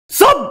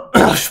Sup?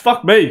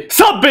 Fuck me.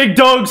 Sup, big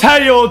dogs? How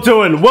y'all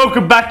doing?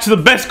 Welcome back to the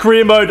best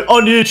career mode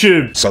on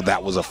YouTube. So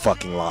that was a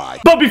fucking lie.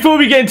 But before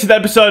we get into the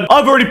episode,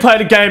 I've already played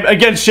a game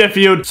against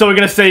Sheffield, so we're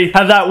gonna see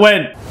how that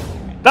went.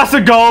 That's a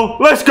goal.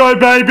 Let's go,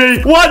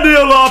 baby.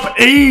 1-0 up.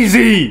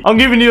 Easy. I'm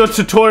giving you a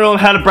tutorial on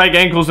how to break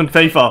ankles in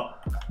FIFA.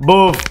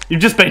 Boom.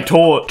 You've just been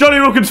taught. Johnny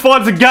Wilkins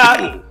finds a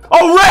gap.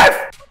 Oh,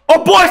 ref!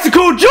 Oh,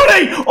 bicycle.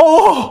 Johnny!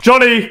 Oh,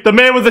 Johnny, the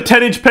man with the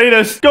 10-inch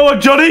penis. Go on,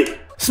 Johnny.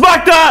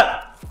 Smack that.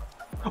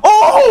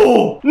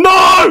 Oh,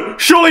 no.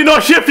 Surely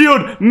not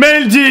Sheffield.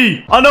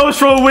 Mendy. I know it's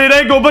from a weird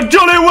angle, but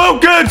Johnny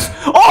Wilkins.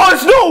 Oh,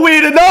 it's not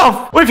weird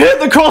enough. We've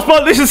hit the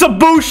crossbar. This is some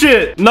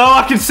bullshit. No,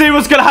 I can see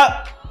what's going to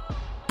happen.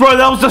 Bro,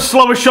 that was the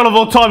slowest shot of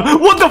all time.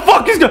 What the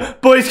fuck is going...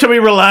 Boys, can we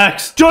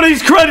relax?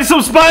 Johnny's created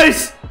some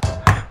space.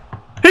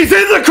 He's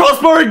in the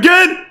crossbar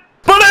again.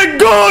 But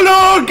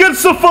N'Golo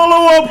gets the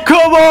follow-up.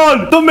 Come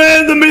on. The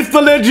man, the myth,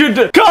 the legend.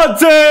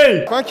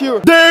 Kante. Thank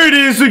you. There it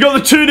is. We got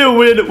the 2-0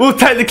 win. We'll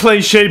take the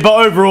clean sheet.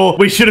 But overall,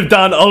 we should have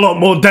done a lot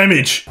more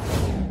damage.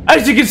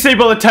 As you can see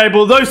by the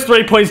table, those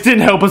 3 points didn't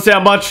help us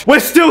out much. We're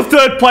still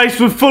third place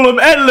with Fulham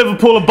and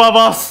Liverpool above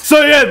us.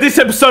 So yeah, this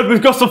episode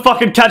we've got some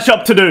fucking catch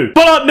up to do.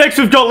 But up next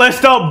we've got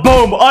Leicester.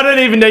 Boom. I don't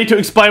even need to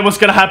explain what's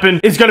going to happen.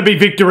 It's going to be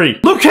victory.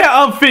 Look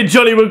how unfit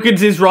Johnny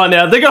Wilkins is right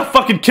now. They're going to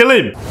fucking kill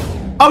him.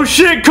 Oh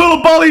shit,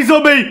 Koulibaly's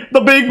on me.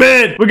 The big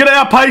man. We're going to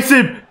outpace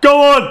him.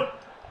 Go on.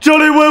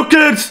 Johnny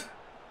Wilkins.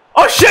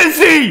 Oh,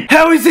 Shenzi!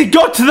 How has he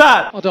got to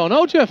that? I don't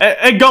know, Jeff.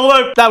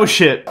 N'Golo, that was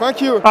shit. Thank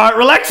you. Alright,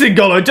 relax,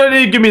 N'Golo. Don't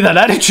need to give me that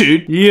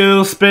attitude.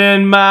 You'll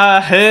spin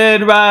my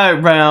head right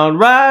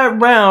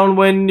round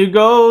when you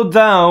go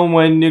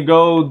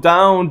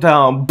down,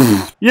 down.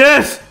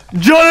 Yes!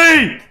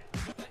 Johnny!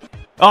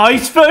 Oh,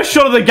 his first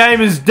shot of the game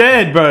is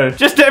dead, bro.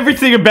 Just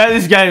everything about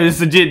this game is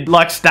legit,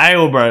 like,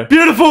 stale, bro.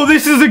 Beautiful,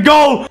 this is a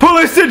goal.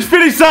 Pulisic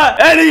finished that,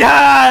 and he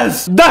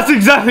has. That's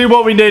exactly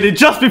what we needed.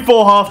 Just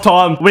before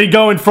halftime, we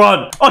go in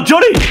front. Oh,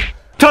 Johnny,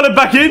 turn it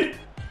back in.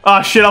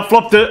 Oh, shit, I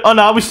flopped it. Oh,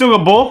 no, we still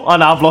got ball. Oh,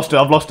 no, I've lost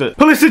it.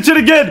 Pulisic it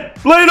again.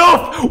 Lead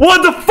off.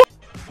 What the fuck?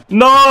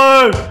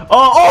 No.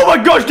 Oh,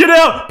 my gosh, get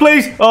out,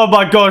 please. Oh,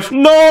 my gosh.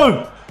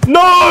 No.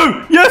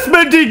 No! Yes,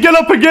 Mendy, get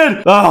up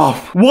again!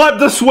 Oh, wipe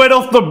the sweat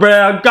off the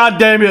brow. God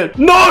damn it.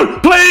 No,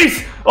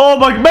 please! Oh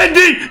my,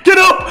 Mendy, get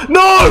up!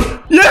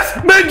 No! Yes,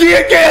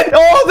 Mendy again!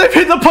 Oh, they've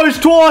hit the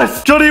post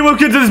twice! Johnny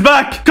Wilkins is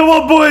back. Come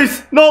on,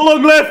 boys. Not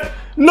long left.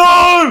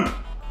 No!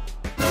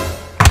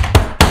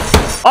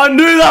 I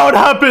knew that would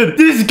happen.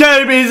 This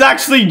game is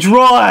actually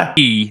dry.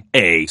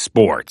 EA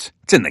Sports.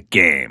 It's in the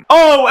game.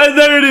 Oh, and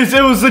there it is.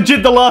 It was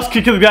legit the last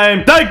kick of the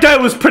game. That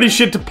game was pretty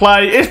shit to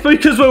play. It's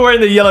because we're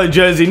wearing the yellow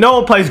jersey. No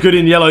one plays good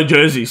in yellow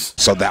jerseys.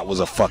 So that was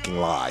a fucking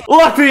lie.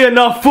 Luckily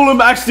enough,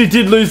 Fulham actually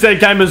did lose their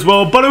game as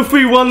well. But if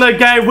we won that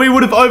game, we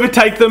would have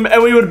overtaken them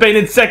and we would have been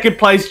in second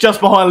place just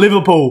behind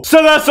Liverpool.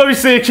 So that's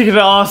obviously a kick in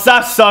the ass.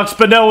 That sucks.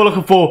 But now we're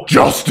looking for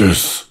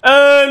justice.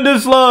 And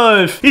it's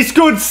live. He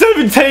scored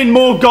 17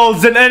 more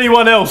goals than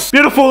anyone else.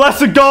 Beautiful.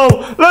 That's a goal.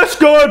 Let's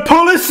go,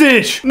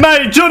 Pulisic.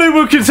 Mate, Johnny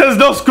Wilkins has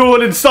not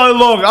scored in so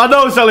long. I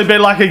know it's only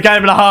been like a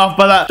game and a half,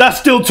 but that's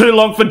still too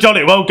long for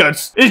Johnny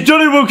Wilkins. Is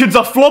Johnny Wilkins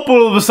a flop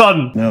all of a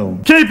sudden? No.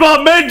 Keep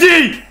up,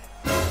 Mendy!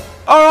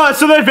 Alright,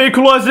 so they've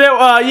equalised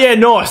now. Yeah,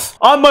 nice.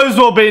 I might as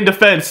well be in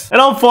defence. And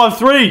I'm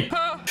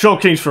 5'3". Sure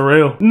King's for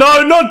real.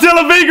 No, not De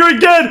La Vega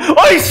again!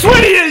 Oh, he's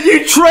sweating it,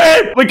 you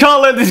tramp! We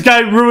can't let this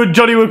game ruin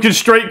Johnny Wilkins'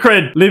 street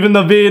cred. Living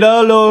the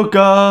vida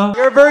loca.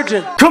 You're a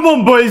virgin. Come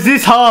on, boys.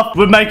 This half,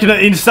 we're making an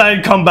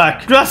insane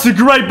comeback. That's a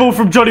great ball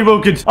from Johnny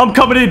Wilkins. I'm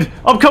coming in.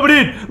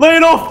 Lay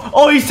it off.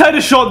 Oh, he's taken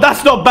a shot.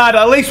 That's not bad.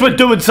 At least we're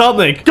doing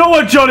something. Go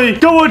on, Johnny.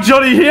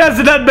 He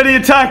hasn't had many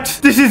attacks.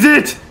 This is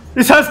it.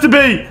 This has to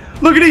be.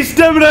 Look at his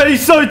stamina.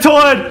 He's so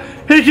tired.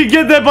 He can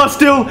get there, but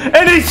still.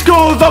 And he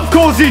scores. Of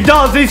course he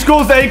does. He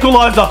scores the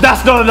equalizer.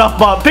 That's not enough,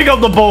 but pick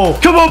up the ball.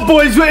 Come on,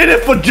 boys. We're in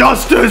it for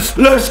justice.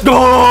 Let's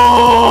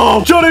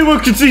go. Johnny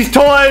Wilkins, he's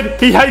tired.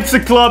 He hates the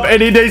club,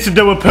 and he needs to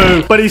do a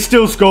poo. But he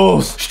still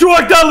scores.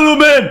 Strike that little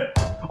man.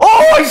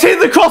 Oh, he's hit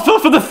the crossbar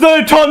for the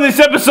third time this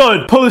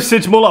episode.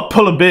 Pulisic, more like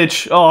pull a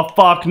bitch. Oh,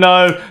 fuck,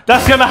 no.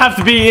 That's going to have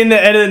to be in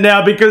the edit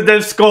now because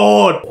they've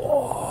scored.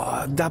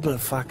 Oh, double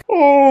fuck.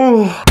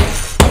 Oh.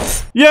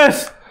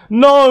 Yes.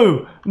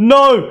 No.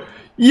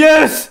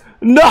 Yes.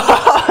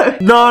 No.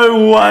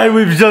 No way.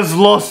 We've just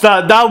lost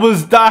that. That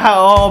was that.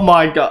 Oh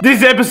my god.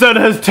 This episode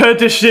has turned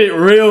to shit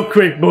real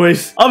quick,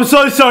 boys. I'm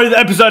so sorry the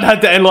episode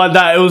had to end like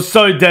that. It was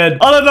so dead.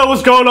 I don't know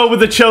what's going on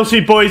with the Chelsea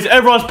boys.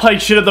 Everyone's playing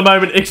shit at the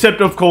moment,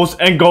 except of course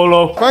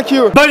N'Golo. Thank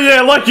you. But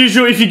yeah, like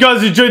usual, if you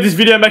guys enjoyed this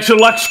video, make sure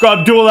to like,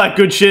 subscribe, do all that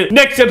good shit.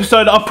 Next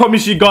episode, I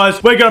promise you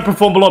guys, we're gonna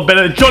perform a lot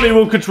better. Johnny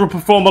Wilkins will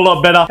perform a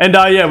lot better. And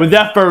yeah,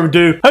 without further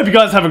ado, hope you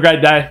guys have a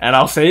great day, and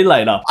I'll see you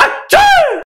later.